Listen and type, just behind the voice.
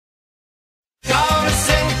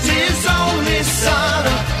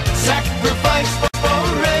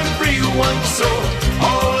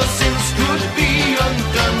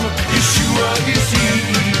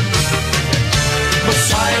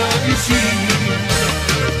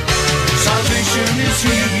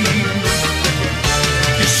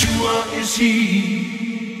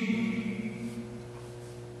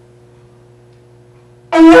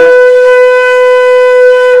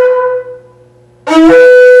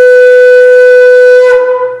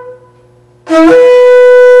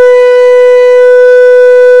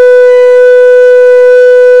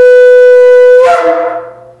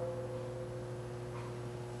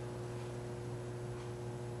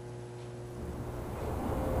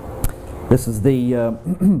This is the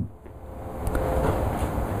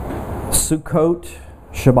Sukkot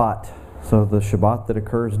Shabbat. So the Shabbat that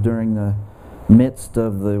occurs during the midst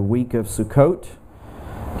of the week of Sukkot.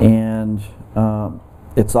 And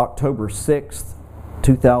it's October 6th,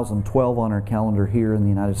 2012 on our calendar here in the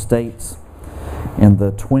United States. And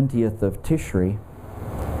the 20th of Tishri,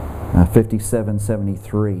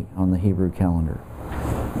 5773 on the Hebrew calendar.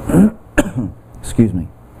 Excuse me.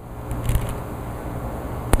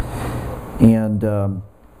 And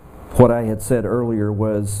what I had said earlier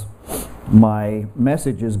was my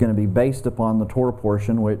message is going to be based upon the Torah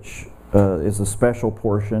portion, which is a special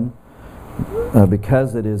portion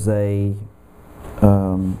because it is a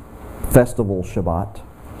festival Shabbat.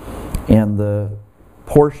 And the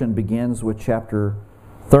portion begins with chapter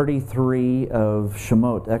 33 of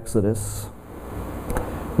Shemot, Exodus,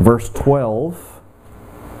 verse 12,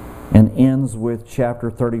 and ends with chapter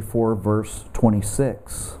 34, verse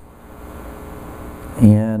 26.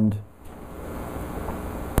 And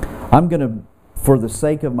I'm going to, for the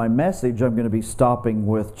sake of my message, I'm going to be stopping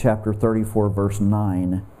with chapter 34, verse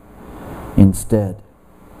 9 instead.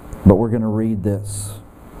 But we're going to read this.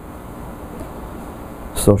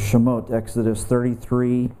 So Shemot, Exodus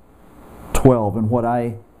 33, 12. And what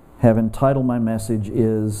I have entitled my message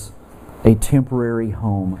is A Temporary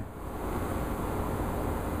Home.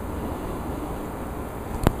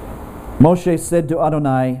 Moshe said to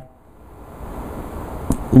Adonai,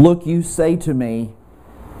 "Look, you say to me,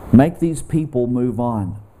 make these people move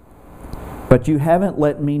on. But you haven't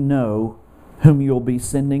let me know whom you'll be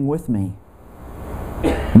sending with me.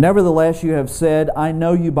 Nevertheless, you have said, I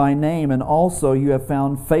know you by name, and also you have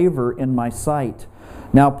found favor in my sight.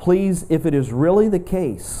 Now please, if it is really the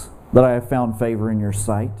case that I have found favor in your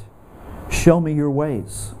sight, show me your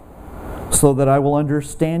ways, so that I will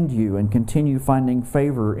understand you and continue finding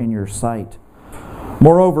favor in your sight.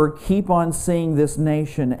 Moreover, keep on seeing this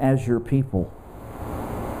nation as your people."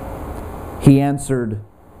 He answered,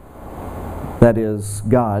 that is,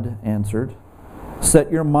 God answered,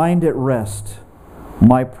 "Set your mind at rest.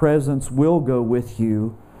 My presence will go with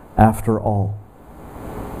you after all."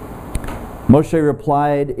 Moshe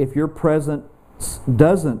replied, "If your presence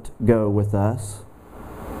doesn't go with us,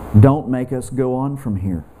 don't make us go on from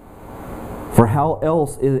here. For how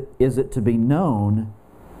else is it to be known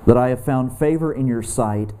that I have found favor in your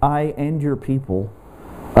sight, I and your people,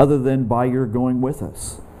 other than by your going with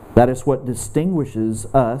us? That is what distinguishes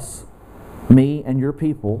us, me and your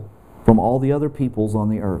people, from all the other peoples on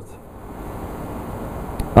the earth."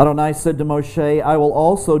 Adonai said to Moshe, "I will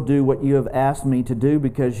also do what you have asked me to do,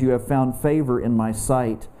 because you have found favor in my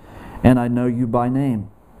sight, and I know you by name."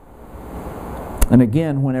 And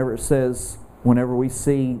again, whenever we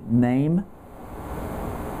see name,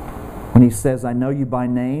 when he says, "I know you by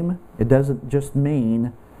name," it doesn't just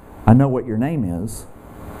mean, I know what your name is.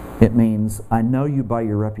 It means, I know you by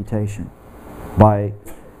your reputation, by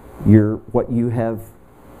what you have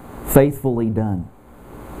faithfully done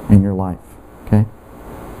in your life. Okay?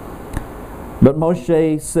 But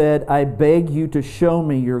Moshe said, "I beg you to show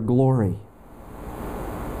me your glory."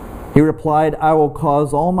 He replied, "I will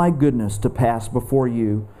cause all my goodness to pass before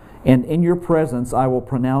you, and in your presence I will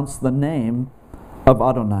pronounce the name of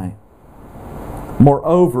Adonai.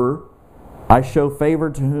 Moreover, I show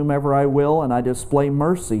favor to whomever I will, and I display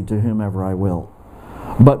mercy to whomever I will.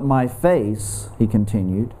 But my face," he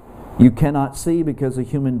continued, "you cannot see, because a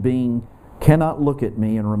human being cannot look at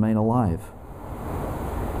me and remain alive.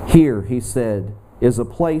 Here," he said, "is a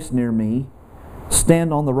place near me.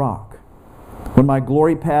 Stand on the rock. When my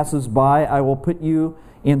glory passes by, I will put you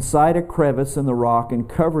inside a crevice in the rock and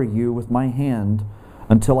cover you with my hand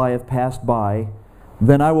until I have passed by.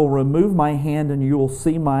 Then I will remove my hand and you will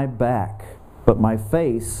see my back, but my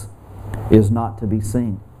face is not to be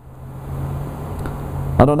seen."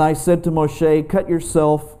 Adonai said to Moshe, "Cut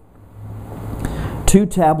yourself 2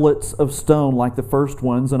 tablets of stone like the first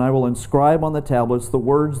ones, and I will inscribe on the tablets the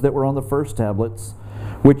words that were on the first tablets,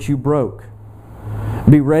 which you broke.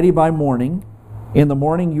 Be ready by morning. In the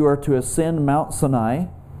morning you are to ascend Mount Sinai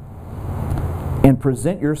and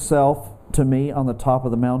present yourself to me on the top of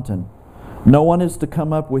the mountain. No one is to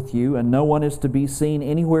come up with you, and no one is to be seen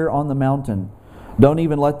anywhere on the mountain. Don't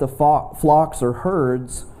even let the flocks or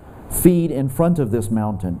herds feed in front of this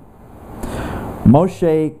mountain."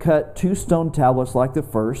 Moshe cut 2 stone tablets like the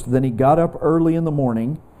first. Then he got up early in the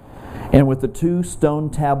morning, and with the 2 stone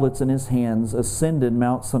tablets in his hands ascended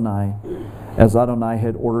Mount Sinai, as Adonai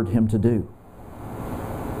had ordered him to do.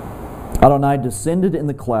 Adonai descended in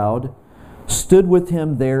the cloud, stood with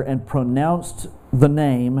him there, and pronounced the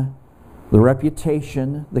name, the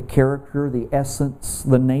reputation, the character, the essence,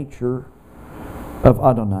 the nature of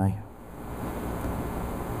Adonai.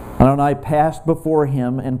 Adonai passed before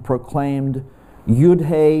him and proclaimed,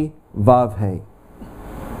 Yud-He Vav-He.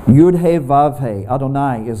 Yud-He Vav-He.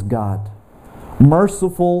 Adonai is God.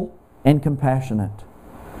 Merciful and compassionate.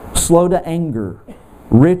 Slow to anger.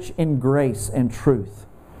 Rich in grace and truth.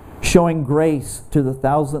 Showing grace to the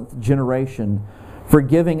 1000th generation.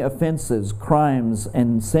 Forgiving offenses, crimes,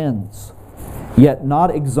 and sins. Yet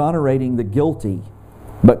not exonerating the guilty,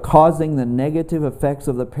 but causing the negative effects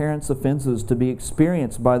of the parents' offenses to be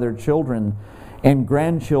experienced by their children and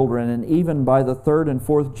grandchildren and even by the 3rd and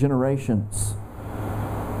 4th generations.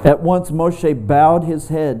 At once Moshe bowed his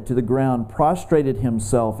head to the ground, prostrated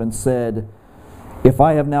himself, and said, If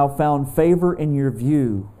I have now found favor in your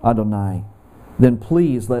view, Adonai, then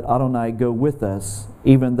please let Adonai go with us,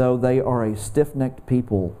 even though they are a stiff-necked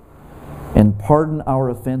people, and pardon our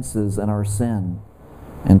offenses and our sin,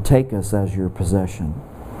 and take us as your possession.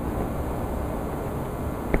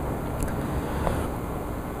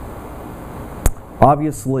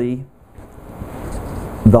 Obviously,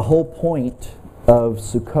 the whole point of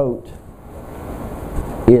Sukkot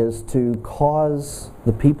is to cause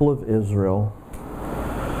the people of Israel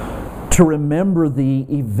to remember the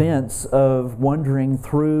events of wandering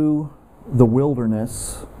through the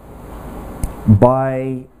wilderness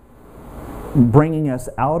by bringing us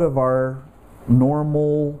out of our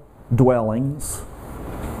normal dwellings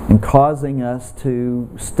and causing us to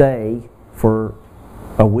stay for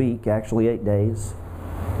a week, actually 8 days,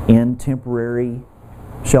 in temporary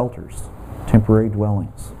shelters, temporary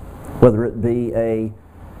dwellings. Whether it be a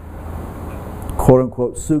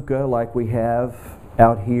quote-unquote sukkah like we have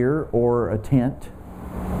out here or a tent.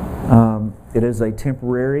 It is a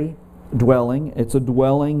temporary dwelling. It's a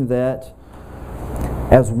dwelling that,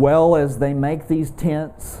 as well as they make these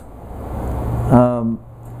tents,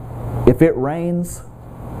 if it rains,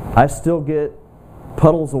 I still get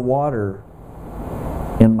puddles of water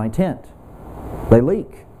in my tent. They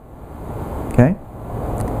leak. Okay?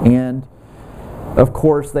 And of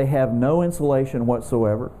course they have no insulation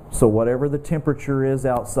whatsoever, so whatever the temperature is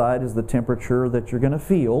outside is the temperature that you're going to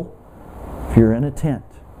feel if you're in a tent.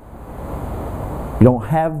 You don't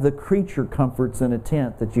have the creature comforts in a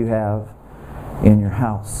tent that you have in your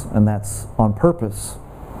house, and that's on purpose.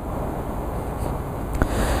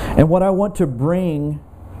 And what I want to bring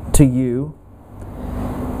to you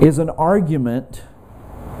is an argument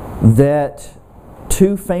that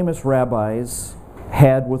two famous rabbis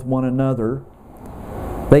had with one another.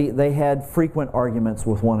 They had frequent arguments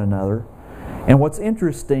with one another. And what's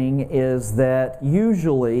interesting is that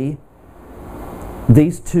usually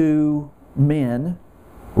these two men,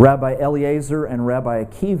 Rabbi Eliezer and Rabbi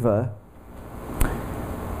Akiva,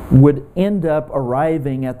 would end up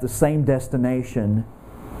arriving at the same destination,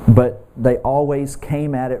 but they always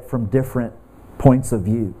came at it from different points of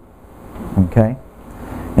view. Okay?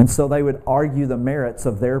 And so they would argue the merits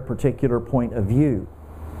of their particular point of view.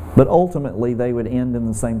 But ultimately they would end in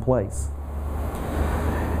the same place.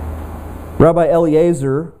 Rabbi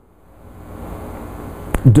Eliezer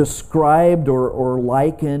described or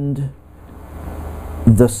likened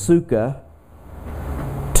the sukkah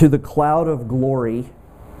to the cloud of glory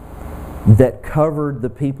that covered the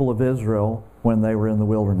people of Israel when they were in the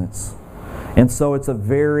wilderness. And so it's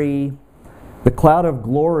the cloud of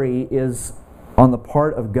glory is, on the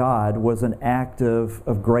part of God, was an act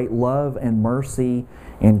of great love and mercy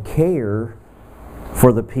and care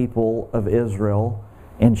for the people of Israel,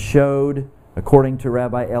 and showed, according to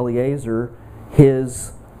Rabbi Eliezer,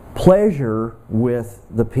 his pleasure with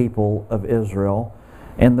the people of Israel.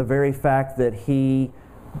 And the very fact that he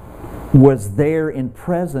was there in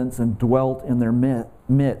presence and dwelt in their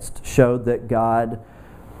midst showed that God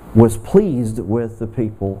was pleased with the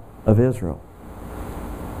people of Israel.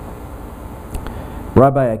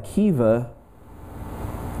 Rabbi Akiva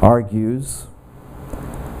argues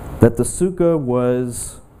that the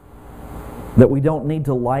sukkah that we don't need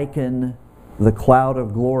to liken the cloud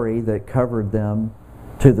of glory that covered them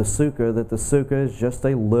to the sukkah, that the sukkah is just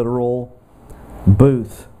a literal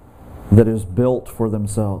booth that is built for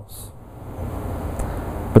themselves.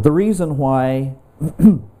 But the reason why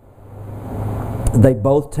they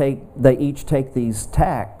each take these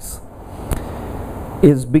tacks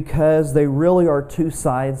is because they really are two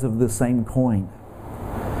sides of the same coin.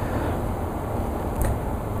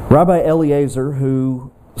 Rabbi Eliezer,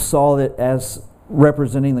 who saw it as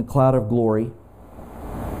representing the cloud of glory,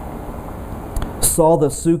 saw the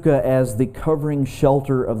sukkah as the covering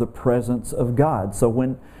shelter of the presence of God. So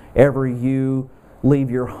whenever you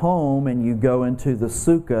leave your home and you go into the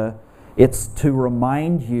sukkah, it's to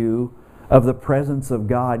remind you of the presence of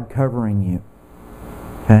God covering you.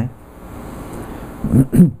 Okay?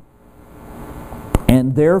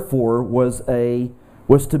 and therefore was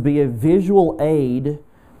to be a visual aid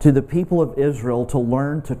to the people of Israel to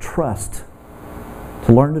learn to trust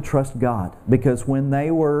God. Because when they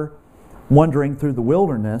were wandering through the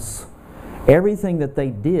wilderness, everything that they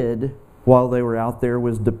did while they were out there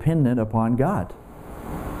was dependent upon God.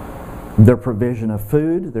 Their provision of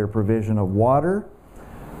food, their provision of water,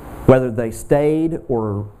 whether they stayed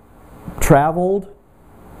or traveled,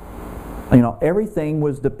 everything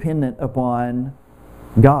was dependent upon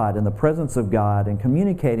God and the presence of God and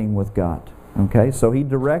communicating with God. Okay, so He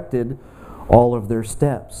directed all of their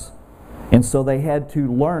steps. And so they had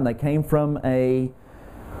to learn. They came from a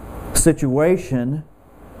situation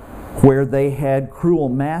where they had cruel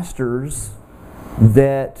masters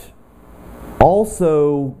that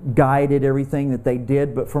also guided everything that they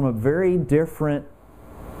did, but from a very different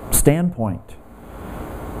standpoint.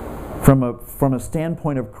 From a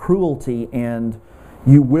standpoint of cruelty, and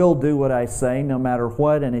you will do what I say no matter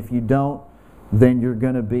what, and if you don't, then you're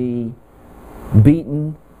going to be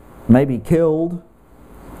beaten, maybe killed.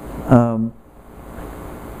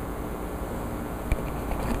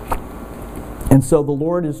 And so the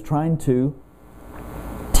Lord is trying to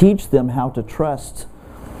teach them how to trust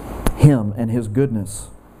Him and His goodness.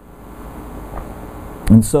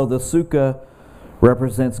 And so the sukkah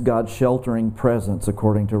represents God's sheltering presence,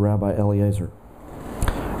 according to Rabbi Eliezer.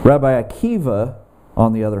 Rabbi Akiva,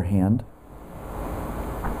 on the other hand,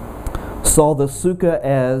 saw the sukkah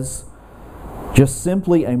as just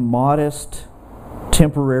simply a modest,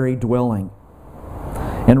 temporary dwelling.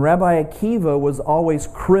 And Rabbi Akiva was always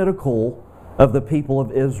critical of the people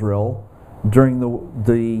of Israel during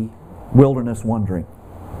the wilderness wandering.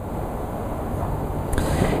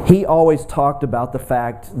 He always talked about the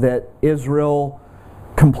fact that Israel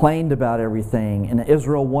complained about everything, and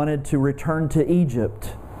Israel wanted to return to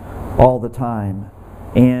Egypt all the time.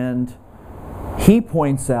 And he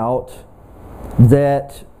points out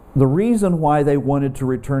that the reason why they wanted to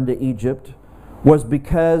return to Egypt was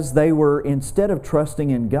because they were, instead of trusting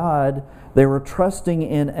in God, they were trusting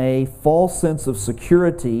in a false sense of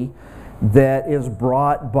security that is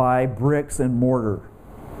brought by bricks and mortar,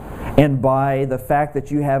 and by the fact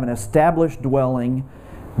that you have an established dwelling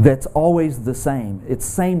that's always the same. It's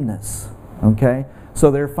sameness. Okay?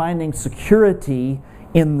 So they're finding security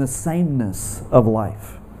in the sameness of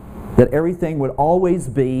life. That everything would always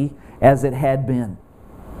be as it had been.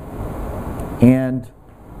 And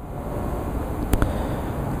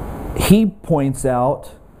he points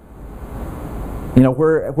out,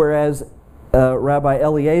 whereas Rabbi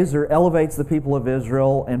Eliezer elevates the people of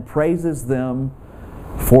Israel and praises them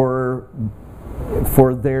for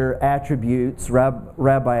their attributes,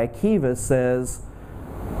 Rabbi Akiva says,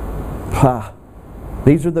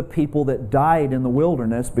 these are the people that died in the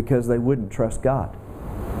wilderness because they wouldn't trust God.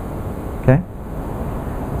 Okay?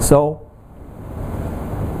 So,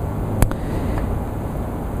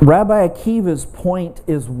 Rabbi Akiva's point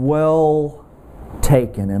is well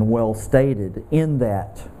taken and well stated in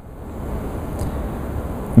that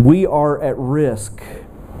we are at risk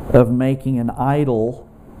of making an idol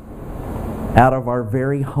out of our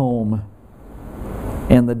very home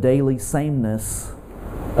and the daily sameness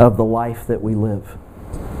of the life that we live.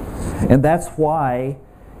 And that's why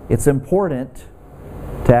it's important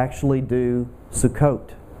to actually do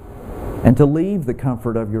Sukkot and to leave the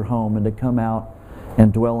comfort of your home and to come out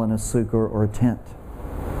and dwell in a sukkah or a tent.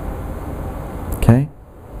 Okay?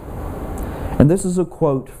 And this is a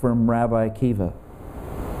quote from Rabbi Akiva.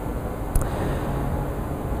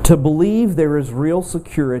 To believe there is real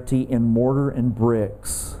security in mortar and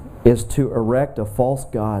bricks is to erect a false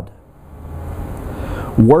god.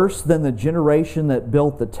 Worse than the generation that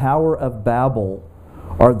built the Tower of Babel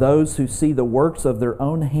are those who see the works of their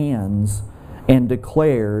own hands and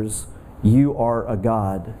declares, "You are a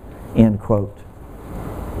god." End quote.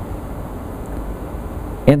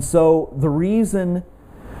 And so the reason,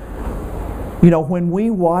 when we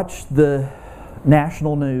watch the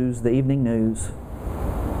national news, the evening news,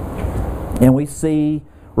 and we see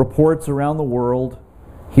reports around the world,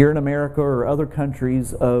 here in America or other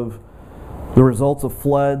countries, of the results of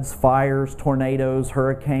floods, fires, tornadoes,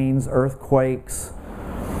 hurricanes, earthquakes,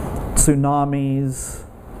 tsunamis,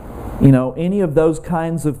 any of those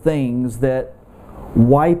kinds of things that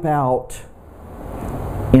wipe out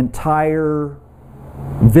entire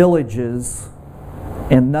villages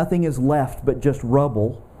and nothing is left but just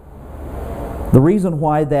rubble. The reason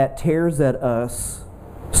why that tears at us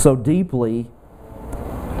so deeply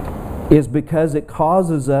is because it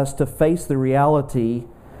causes us to face the reality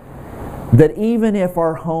that even if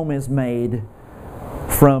our home is made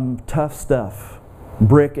from tough stuff,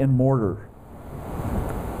 brick and mortar,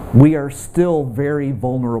 we are still very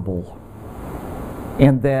vulnerable,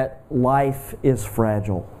 and that life is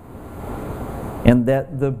fragile, and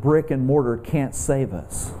that the brick and mortar can't save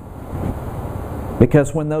us.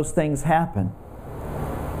 Because when those things happen,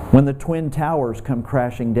 when the Twin Towers come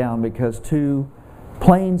crashing down because 2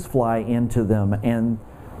 planes fly into them and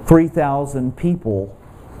 3,000 people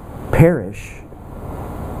perish,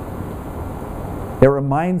 it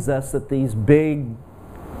reminds us that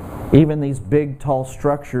even these big tall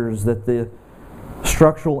structures that the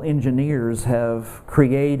structural engineers have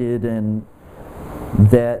created and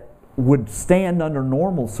that would stand under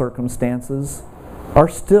normal circumstances are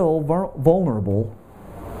still vulnerable,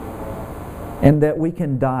 and that we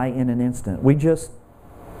can die in an instant. We just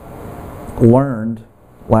learned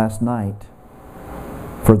last night,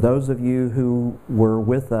 for those of you who were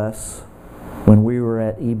with us when we were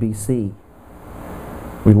at EBC,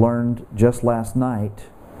 we learned just last night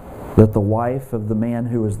that the wife of the man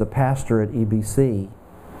who was the pastor at EBC,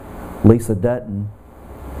 Lisa Dutton,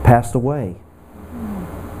 passed away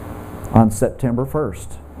on September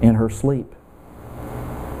 1st in her sleep.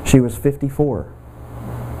 She was 54.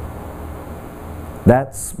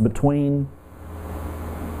 That's between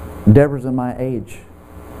Deborah's and my age.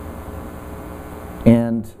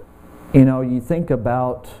 And you think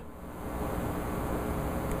about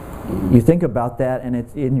that,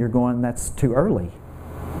 and you're going, that's too early.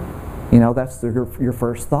 That's your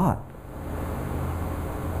first thought.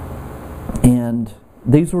 And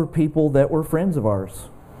these were people that were friends of ours.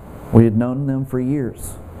 We had known them for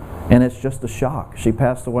years. And it's just a shock. She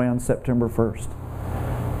passed away on September 1st.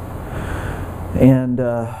 And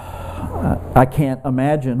I can't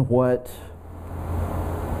imagine what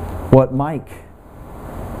Mike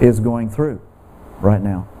is going through right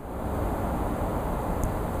now.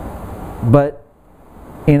 But,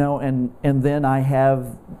 and then I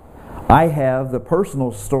have the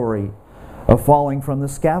personal story of falling from the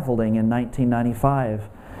scaffolding in 1995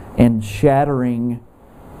 and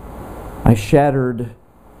I shattered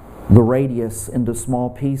the radius into small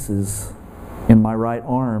pieces in my right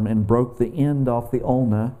arm and broke the end off the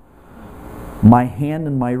ulna. My hand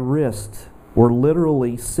and my wrist were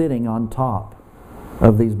literally sitting on top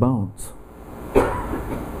of these bones.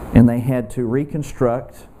 And they had to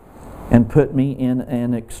reconstruct and put me in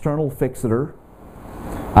an external fixator.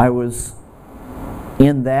 I was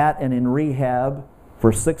in that and in rehab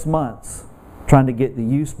for 6 months trying to get the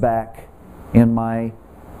use back in my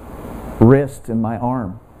wrist and my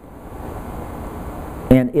arm.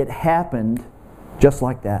 And it happened just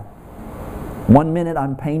like that. 1 minute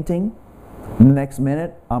I'm painting, the next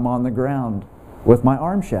minute I'm on the ground with my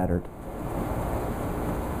arm shattered.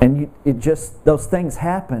 And those things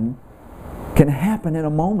can happen in a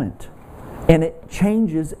moment. And it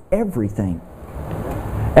changes everything.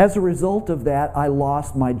 As a result of that, I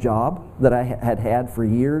lost my job that I had had for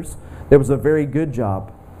years. It was a very good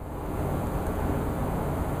job.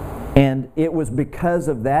 And it was because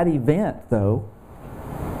of that event, though,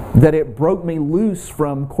 that it broke me loose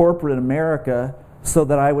from corporate America so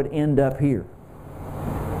that I would end up here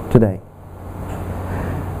today.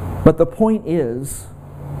 But the point is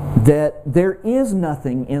that there is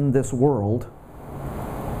nothing in this world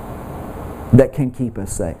that can keep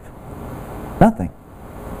us safe. Nothing.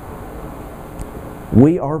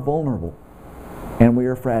 We are vulnerable and we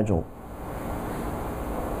are fragile.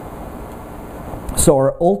 So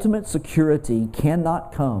our ultimate security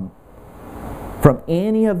cannot come from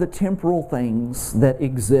any of the temporal things that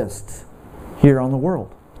exist here on the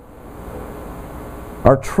world.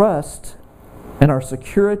 Our trust and our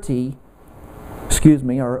security,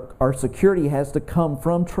 our security has to come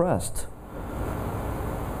from trust,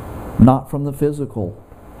 not from the physical.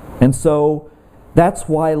 And so that's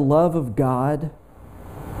why love of God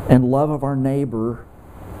and love of our neighbor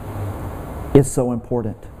is so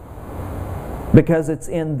important. Because it's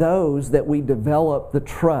in those that we develop the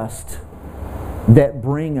trust that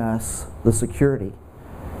bring us the security.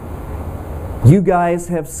 You guys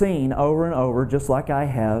have seen over and over, just like I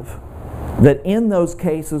have, that in those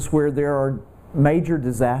cases where there are major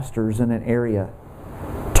disasters in an area,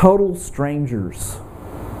 total strangers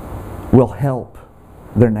will help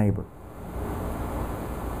their neighbor.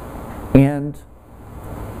 And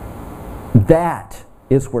that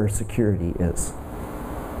is where security is.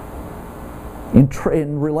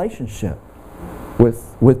 In relationship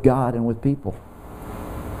with God and with people.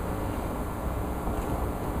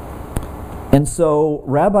 And so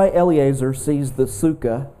Rabbi Eliezer sees the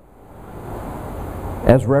sukkah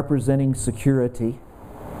as representing security.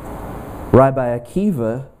 Rabbi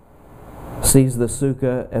Akiva sees the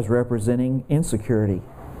sukkah as representing insecurity.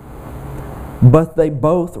 But they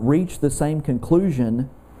both reach the same conclusion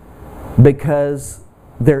because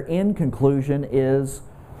their end conclusion is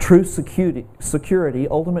true security,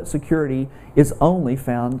 ultimate security is only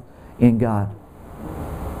found in God.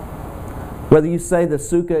 Whether you say the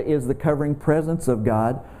sukkah is the covering presence of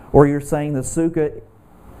God, or you're saying the sukkah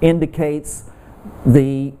indicates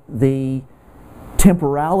the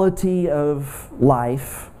temporality of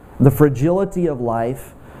life, the fragility of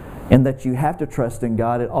life, and that you have to trust in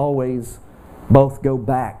God, it always both go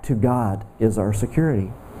back to God is our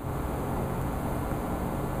security.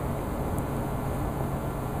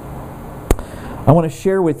 I want to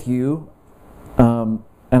share with you, and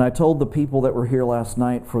I told the people that were here last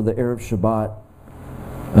night for the Erev Shabbat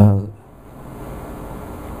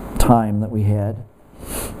time that we had,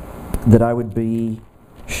 that I would be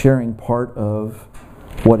sharing part of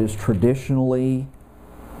what is traditionally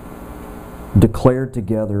declared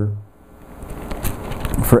together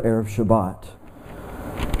for Erev Shabbat.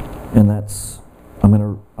 And that's, I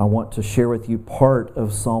want to share with you part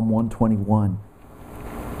of Psalm 121.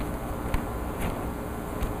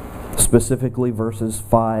 Specifically verses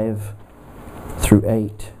 5 through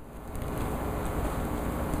 8,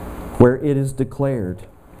 where it is declared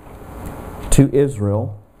to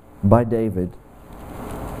Israel by David,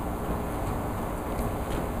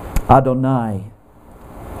 Adonai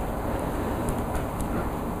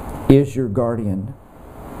is your guardian.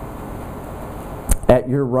 At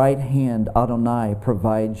your right hand, Adonai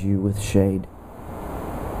provides you with shade.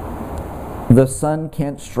 The sun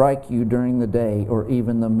can't strike you during the day, or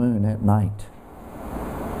even the moon at night.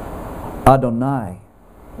 Adonai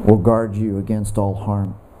will guard you against all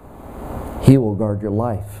harm. He will guard your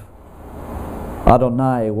life.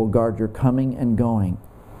 Adonai will guard your coming and going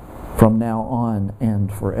from now on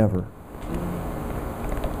and forever.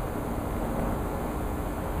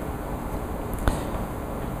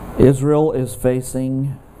 Israel is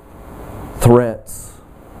facing threats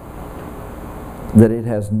that it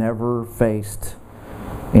has never faced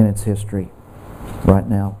in its history right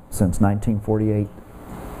now since 1948.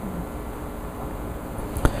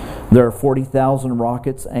 There are 40,000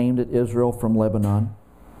 rockets aimed at Israel from Lebanon.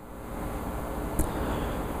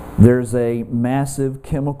 There's a massive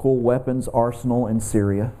chemical weapons arsenal in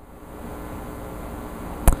Syria.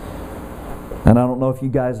 And I don't know if you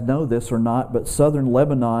guys know this or not, but southern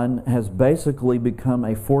Lebanon has basically become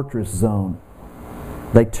a fortress zone.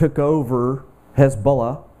 They took over,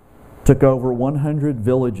 Hezbollah took over 100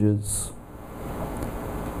 villages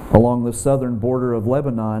along the southern border of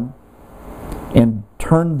Lebanon and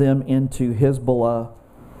turned them into Hezbollah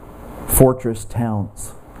fortress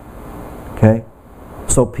towns. Okay?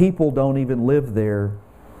 So people don't even live there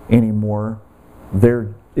anymore.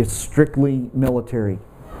 It's strictly military.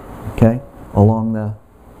 Okay? Along the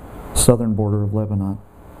southern border of Lebanon.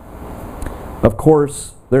 Of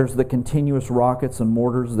course, there's the continuous rockets and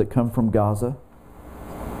mortars that come from Gaza.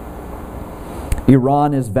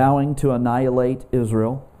 Iran is vowing to annihilate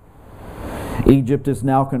Israel. Egypt is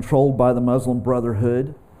now controlled by the Muslim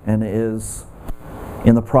Brotherhood and is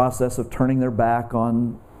in the process of turning their back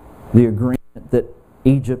on the agreement that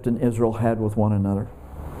Egypt and Israel had with one another.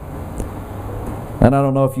 And I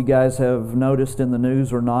don't know if you guys have noticed in the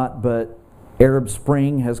news or not, but Arab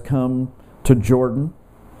Spring has come to Jordan,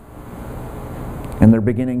 and they're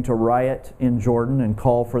beginning to riot in Jordan and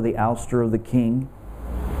call for the ouster of the king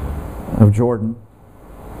of Jordan.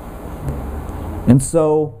 And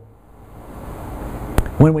so,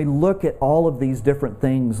 when we look at all of these different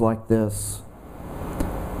things like this,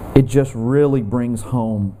 it just really brings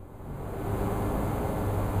home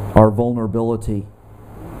our vulnerability.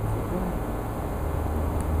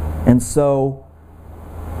 And so,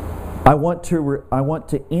 I want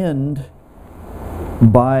to end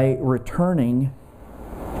by returning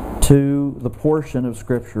to the portion of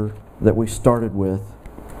Scripture that we started with.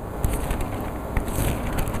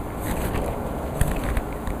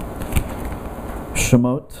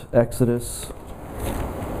 Shemot, Exodus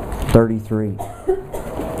 33.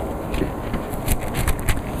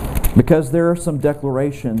 Because there are some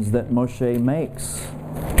declarations that Moshe makes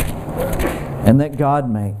and that God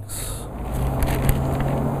makes.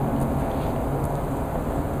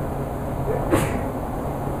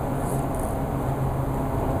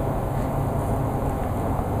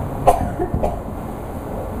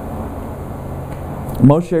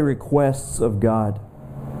 Moshe requests of God.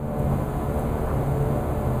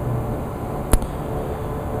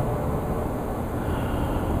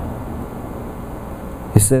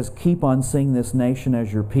 He says, keep on seeing this nation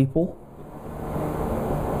as your people.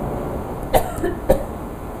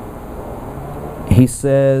 He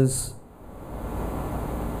says,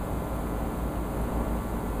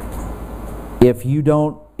 if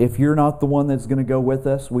if you're not the one that's going to go with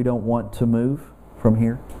us, we don't want to move from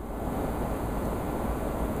here.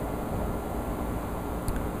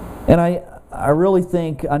 And I really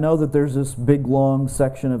think, I know that there's this big long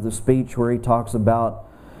section of the speech where he talks about,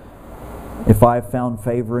 if I have found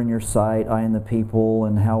favor in your sight, I and the people,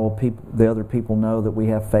 and how will the other people know that we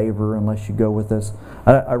have favor unless you go with us.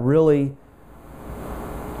 I really,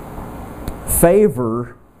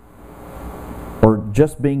 favor, or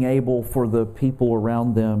just being able for the people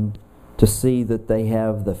around them to see that they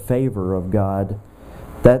have the favor of God,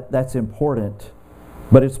 that's important.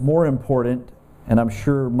 But it's more important, and I'm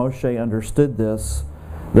sure Moshe understood this,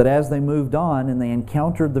 that as they moved on and they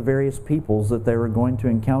encountered the various peoples that they were going to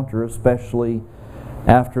encounter, especially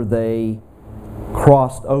after they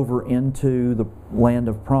crossed over into the land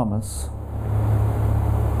of promise,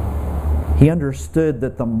 he understood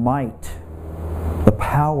that the might, the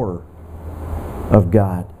power of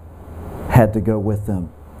God had to go with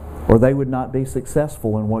them, or they would not be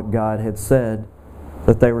successful in what God had said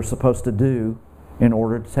that they were supposed to do in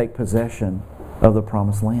order to take possession of the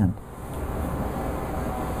promised land.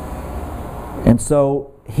 And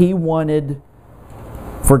so he wanted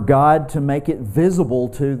for God to make it visible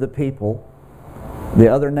to the people, the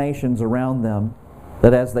other nations around them,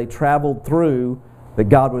 that as they traveled through, that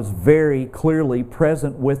God was very clearly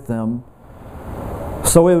present with them,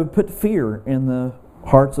 so it would put fear in the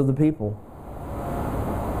hearts of the people.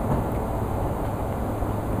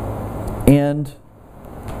 And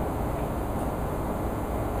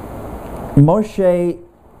Moshe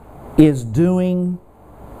is doing,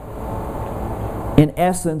 in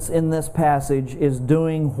essence, in this passage, is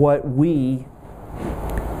doing what we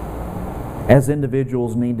as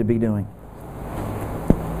individuals need to be doing.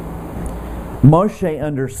 Moshe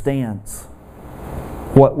understands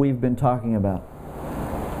what we've been talking about.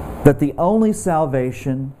 That the only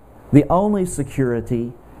salvation, the only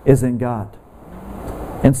security is in God.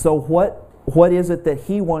 And so what is it that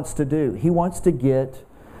he wants to do? He wants to get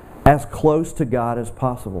as close to God as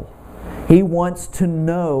possible. He wants to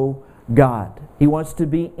know God. He wants to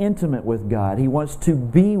be intimate with God. He wants to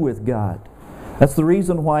be with God. That's the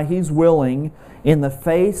reason why he's willing, in the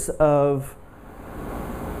face of,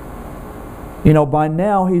 by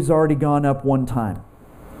now he's already gone up one time.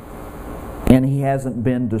 And he hasn't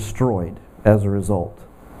been destroyed as a result.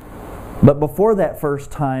 But before that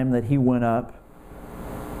first time that he went up,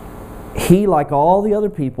 he, like all the other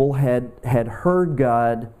people, had heard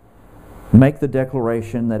God make the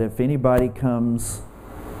declaration that if anybody comes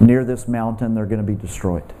near this mountain, they're going to be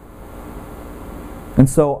destroyed. And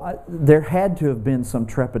so there had to have been some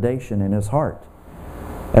trepidation in his heart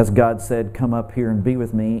as God said, come up here and be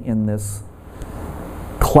with me in this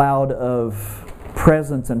cloud of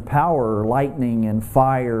presence and power, lightning and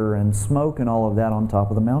fire and smoke and all of that on top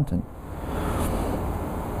of the mountain.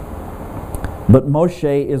 But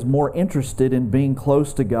Moshe is more interested in being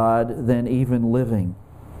close to God than even living.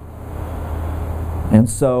 And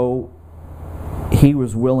so he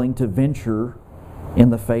was willing to venture in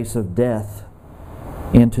the face of death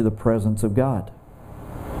into the presence of God.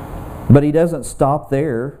 But he doesn't stop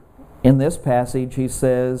there. In this passage he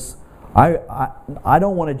says, I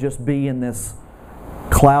don't want to just be in this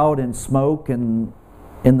cloud and smoke and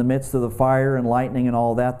in the midst of the fire and lightning and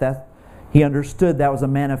all that. He understood that was a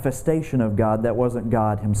manifestation of God. That wasn't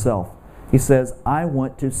God himself. He says, I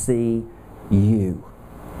want to see you.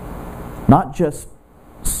 Not just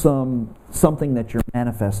something that you're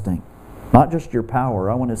manifesting. Not just your power.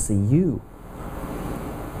 I want to see you.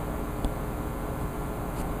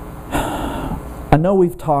 I know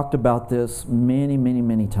we've talked about this many, many,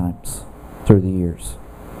 many times through the years.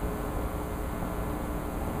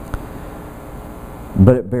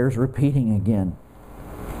 But it bears repeating again.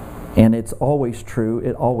 And it's always true,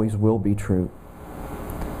 it always will be true,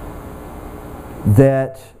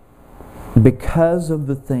 that because of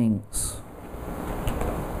the things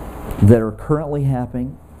that are currently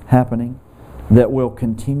happening, that will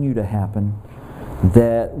continue to happen,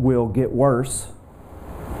 that will get worse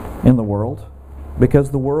in the world,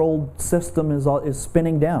 because the world system is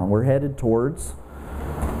spinning down. We're headed towards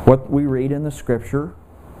what we read in the Scripture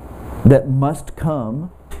that must come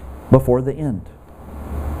before the end.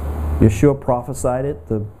 Yeshua prophesied it,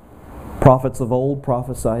 the prophets of old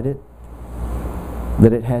prophesied it,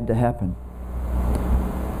 that it had to happen.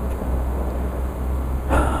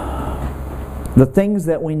 The things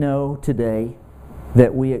that we know today,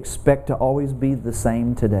 that we expect to always be the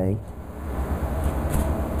same today,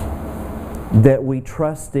 that we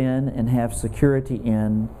trust in and have security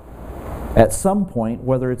in at some point,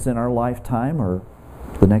 whether it's in our lifetime or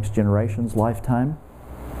the next generation's lifetime,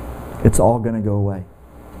 it's all going to go away.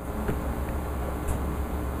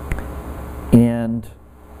 And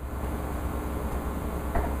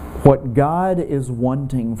what God is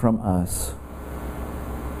wanting from us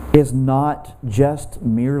is not just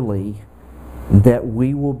merely that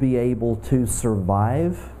we will be able to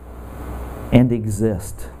survive and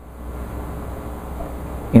exist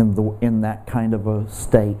in that kind of a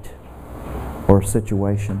state or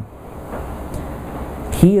situation.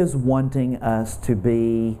 He is wanting us to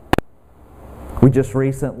be... We just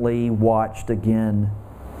recently watched again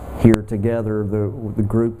here together, the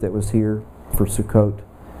group that was here for Sukkot.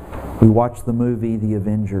 We watched the movie The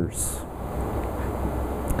Avengers.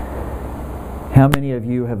 How many of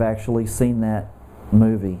you have actually seen that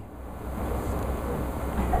movie?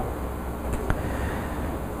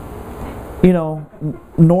 You know,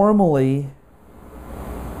 normally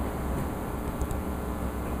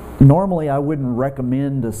I wouldn't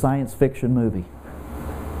recommend a science fiction movie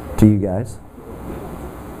to you guys.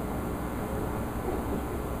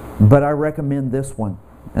 But I recommend this one.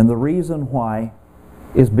 And the reason why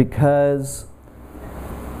is because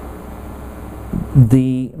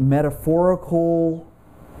the metaphorical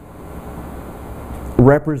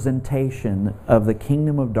representation of the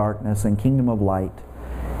kingdom of darkness and kingdom of light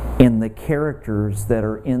in the characters that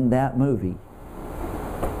are in that movie,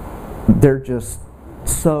 they're just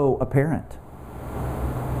so apparent.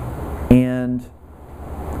 And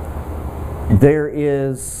there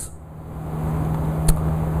is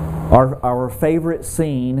our favorite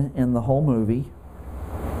scene in the whole movie.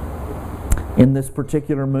 In this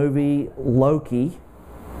particular movie, Loki,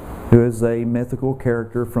 who is a mythical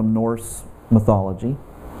character from Norse mythology,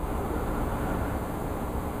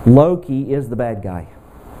 Loki is the bad guy.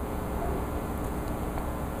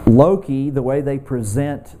 Loki, the way they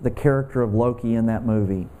present the character of Loki in that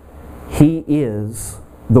movie, he is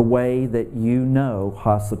the way that you know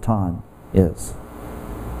Hasatan is.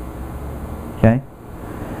 Okay?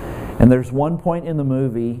 And there's one point in the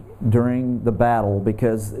movie during the battle,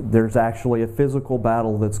 because there's actually a physical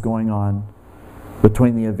battle that's going on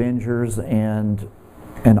between the Avengers and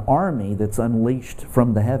an army that's unleashed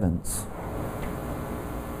from the heavens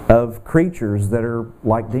of creatures that are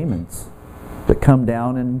like demons that come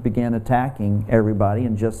down and begin attacking everybody,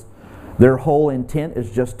 and just their whole intent is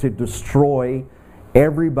just to destroy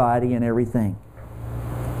everybody and everything.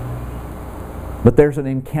 But there's an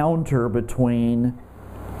encounter between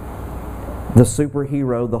the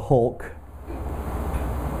superhero, the Hulk,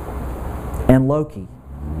 and Loki.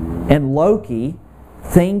 And Loki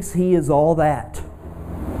thinks he is all that.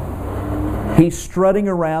 He's strutting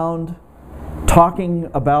around,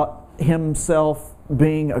 talking about himself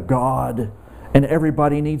being a god, and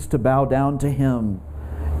everybody needs to bow down to him.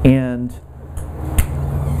 And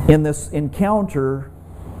in this encounter,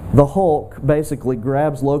 the Hulk basically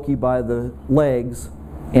grabs Loki by the legs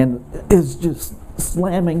and is just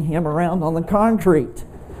slamming him around on the concrete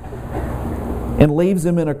and leaves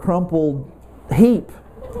him in a crumpled heap.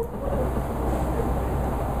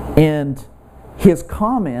 And his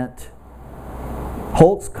comment,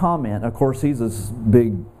 Hulk's comment, of course he's this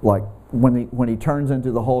big, like when he turns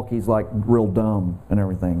into the Hulk, he's like real dumb and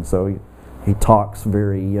everything, so he talks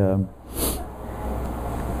very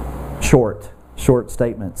short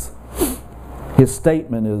statements. His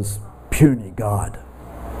statement is puny God.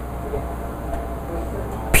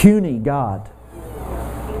 Puny God.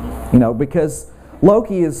 You know, because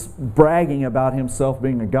Loki is bragging about himself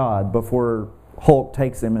being a god before Hulk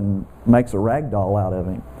takes him and makes a rag doll out of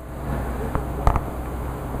him.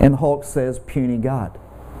 And Hulk says, puny God.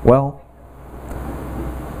 Well,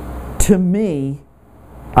 to me,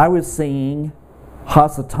 I was seeing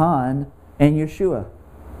Hasatan and Yeshua,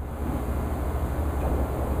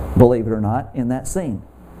 believe it or not, in that scene.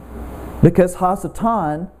 Because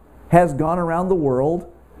Hasatan has gone around the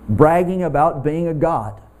world bragging about being a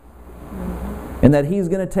god, and that he's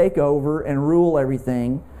going to take over and rule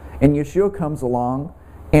everything, and Yeshua comes along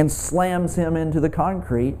and slams him into the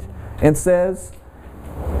concrete and says,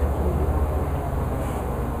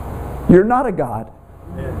 you're not a god.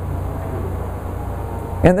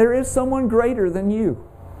 And there is someone greater than you.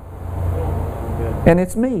 And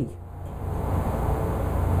it's me.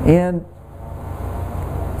 And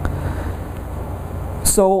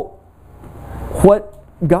so what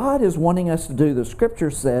God is wanting us to do, the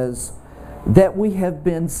Scripture says that we have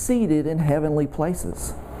been seated in heavenly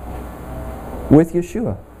places with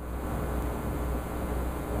Yeshua.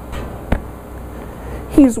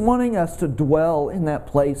 He's wanting us to dwell in that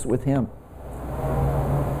place with Him,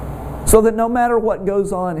 so that no matter what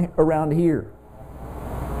goes on around here,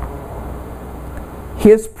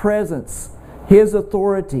 His presence, His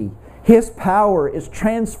authority, His power is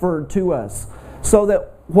transferred to us, so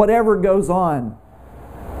that whatever goes on,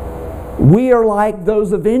 We are like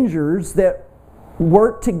those Avengers that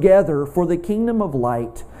work together for the kingdom of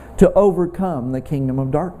light to overcome the kingdom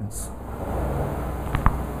of darkness.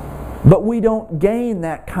 But we don't gain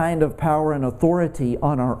that kind of power and authority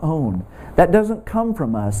on our own. That doesn't come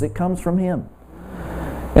from us. It comes from Him.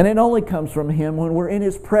 And it only comes from Him when we're in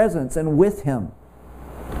His presence and with Him.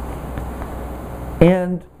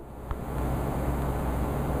 And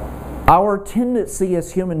our tendency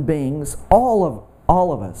as human beings, all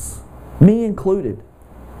of us, me included,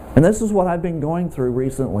 and this is what I've been going through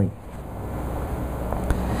recently,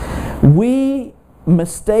 we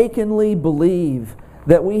mistakenly believe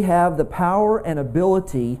that we have the power and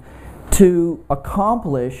ability to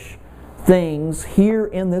accomplish things here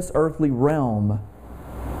in this earthly realm.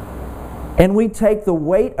 And we take the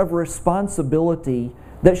weight of responsibility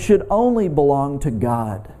that should only belong to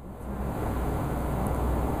God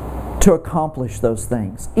to accomplish those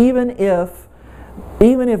things. Even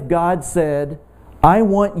if God said, I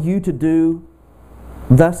want you to do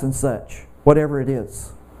thus and such, whatever it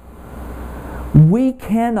is. We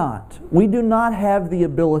do not have the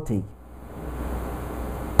ability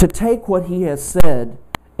to take what He has said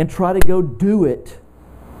and try to go do it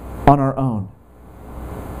on our own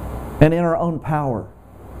and in our own power.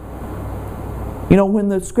 You know, when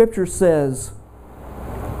the Scripture says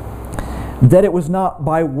that it was not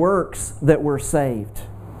by works that we're saved,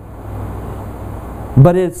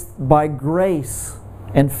 but it's by grace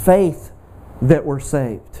and faith that we're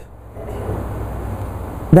saved.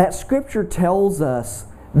 That Scripture tells us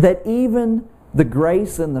that even the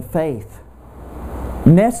grace and the faith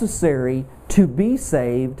necessary to be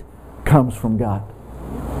saved comes from God.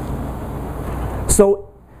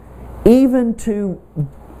 So even to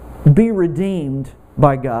be redeemed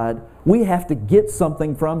by God, we have to get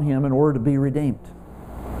something from Him in order to be redeemed.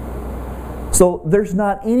 So there's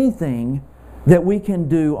not anything that we can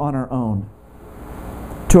do on our own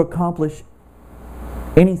to accomplish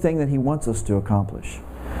anything that He wants us to accomplish.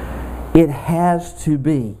 It has to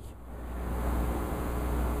be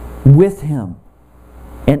with Him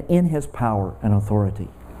and in His power and authority,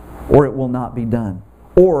 or it will not be done.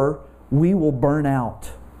 Or we will burn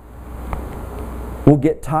out. We'll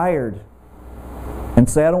get tired and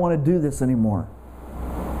say, I don't want to do this anymore,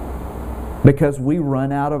 because we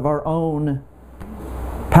run out of our own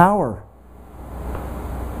power.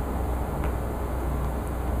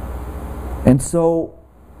 And so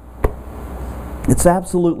it's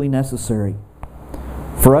absolutely necessary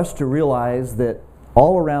for us to realize that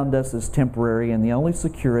all around us is temporary and the only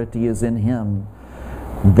security is in Him.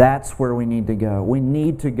 That's where we need to go. We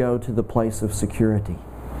need to go to the place of security.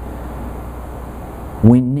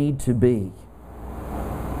 We need to be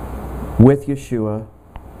with Yeshua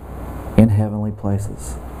in heavenly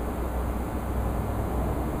places.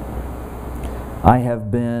 I have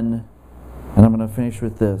been, and I'm going to finish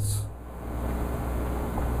with this,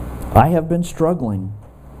 I have been struggling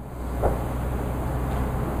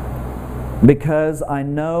because I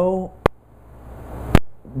know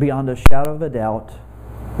beyond a shadow of a doubt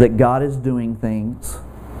that God is doing things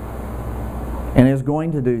and is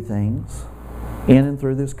going to do things in and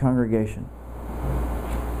through this congregation.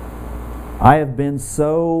 I have been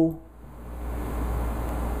so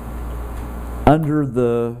under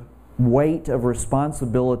the weight of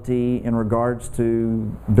responsibility in regards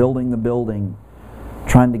to building the building,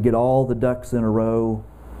 trying to get all the ducks in a row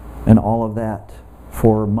and all of that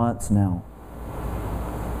for months now.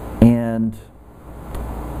 And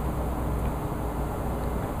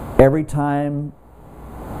every time,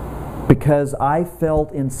 because I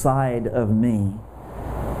felt inside of me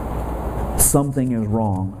something is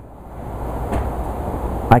wrong,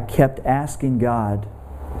 I kept asking God,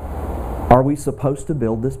 are we supposed to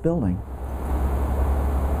build this building?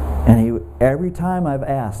 And every time I've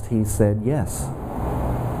asked, He said, yes.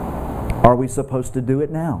 Are we supposed to do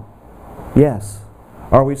it now? Yes.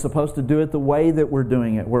 Are we supposed to do it the way that we're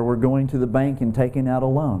doing it, where we're going to the bank and taking out a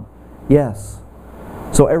loan? Yes.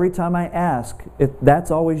 So every time I ask,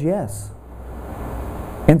 that's always yes.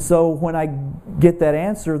 And so when I get that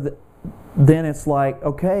answer, then it's like,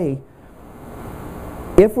 okay,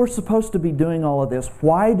 if we're supposed to be doing all of this,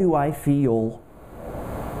 why do I feel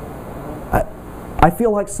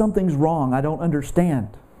like something's wrong? I don't understand.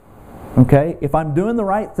 Okay? If I'm doing the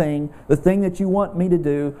right thing, the thing that you want me to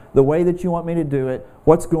do, the way that you want me to do it,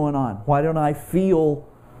 what's going on? Why don't I feel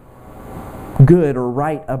good or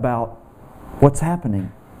right about what's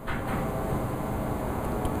happening?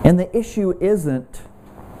 And the issue isn't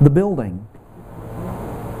the building.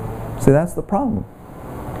 See, that's the problem.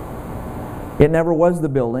 It never was the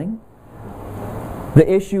building.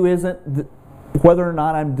 The issue isn't whether or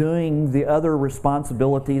not I'm doing the other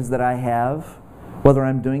responsibilities that I have, whether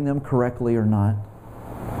I'm doing them correctly or not.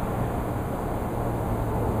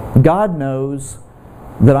 God knows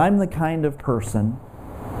that I'm the kind of person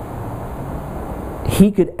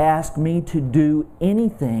He could ask me to do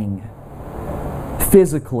anything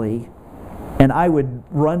physically, and I would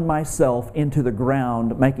run myself into the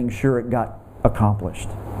ground making sure it got accomplished.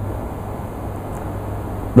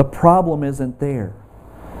 The problem isn't there.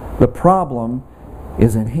 The problem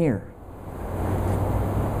is in here.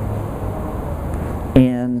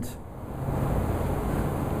 And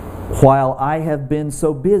while I have been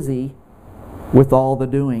so busy with all the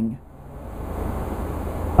doing,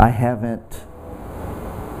 I haven't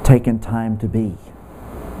taken time to be.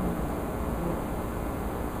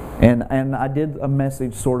 And I did a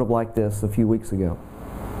message sort of like this a few weeks ago.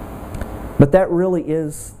 But that really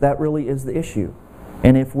is the issue.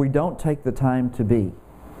 And if we don't take the time to be,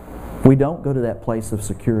 if we don't go to that place of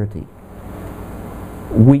security,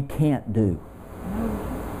 we can't do.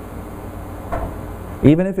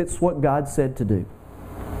 Even if it's what God said to do.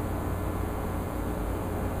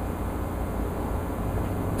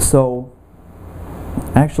 So,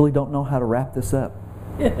 I actually don't know how to wrap this up.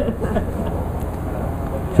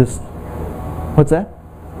 Just, what's that?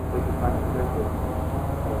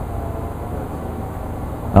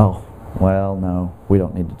 Oh, well, no, we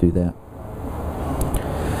don't need to do that.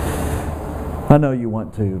 I know you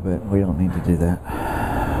want to, but we don't need to do that.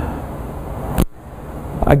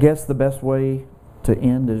 I guess the best way to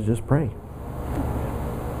end is just pray.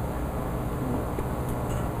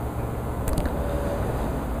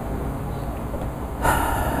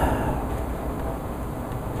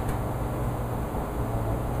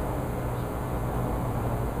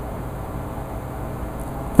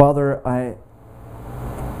 Father, I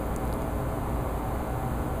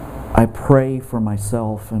pray for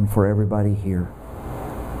myself and for everybody here.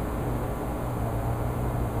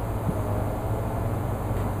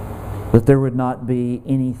 That there would not be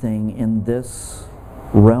anything in this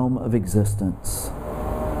realm of existence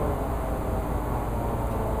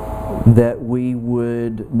that we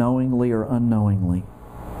would knowingly or unknowingly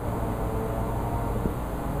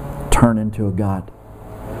turn into a god.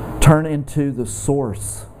 Turn into the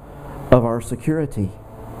source of our security,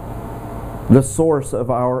 the source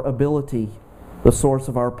of our ability, the source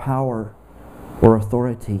of our power or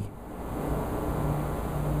authority.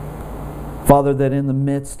 Father, that in the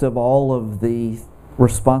midst of all of the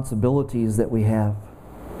responsibilities that we have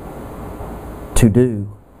to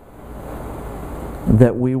do,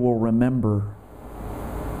 that we will remember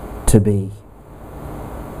to be.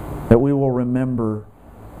 That we will remember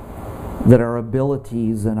that our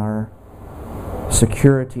abilities and our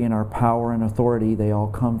security and our power and authority, they all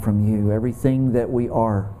come from you. Everything that we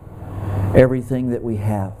are, everything that we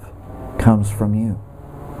have, comes from you.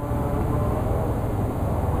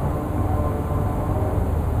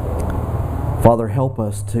 Father, help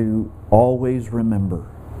us to always remember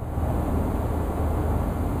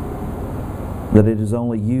that it is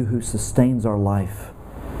only you who sustains our life,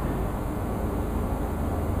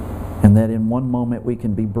 and that in one moment we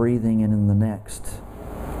can be breathing and in the next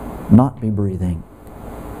not be breathing.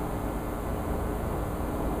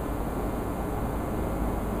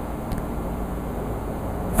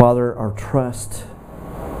 Father, our trust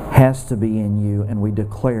has to be in you, and we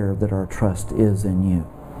declare that our trust is in you.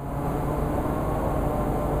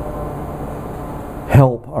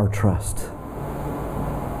 Help our trust.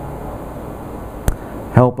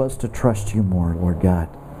 Help us to trust you more, Lord God.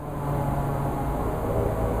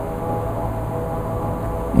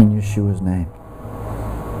 In Yeshua's name.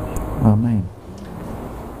 Amen.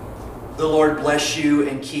 The Lord bless you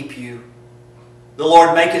and keep you. The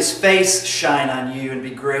Lord make His face shine on you and be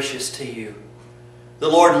gracious to you. The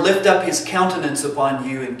Lord lift up His countenance upon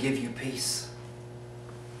you and give you peace.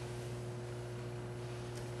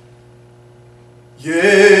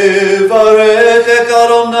 Yevarechek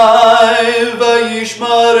Adonai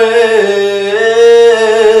v'yishmarecha.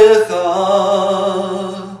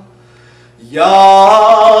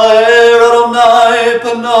 Ya'er Adonai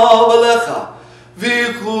panav alecha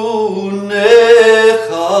v'yichunecha.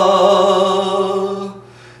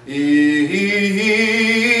 Yisa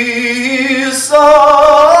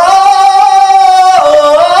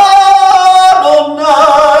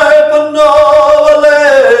Adonai panav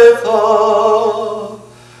alecha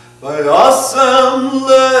v'yasem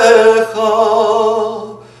lecha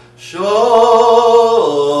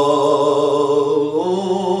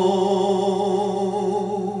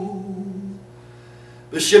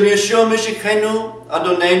B'shem Yeshua Mishikenu,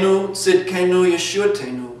 Adonenu, Tzidkenu,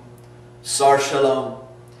 Yeshuatenu, Sar Shalom.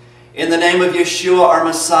 In the name of Yeshua, our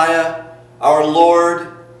Messiah, our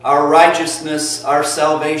Lord, our righteousness, our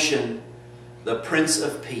salvation, the Prince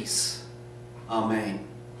of Peace. Amen.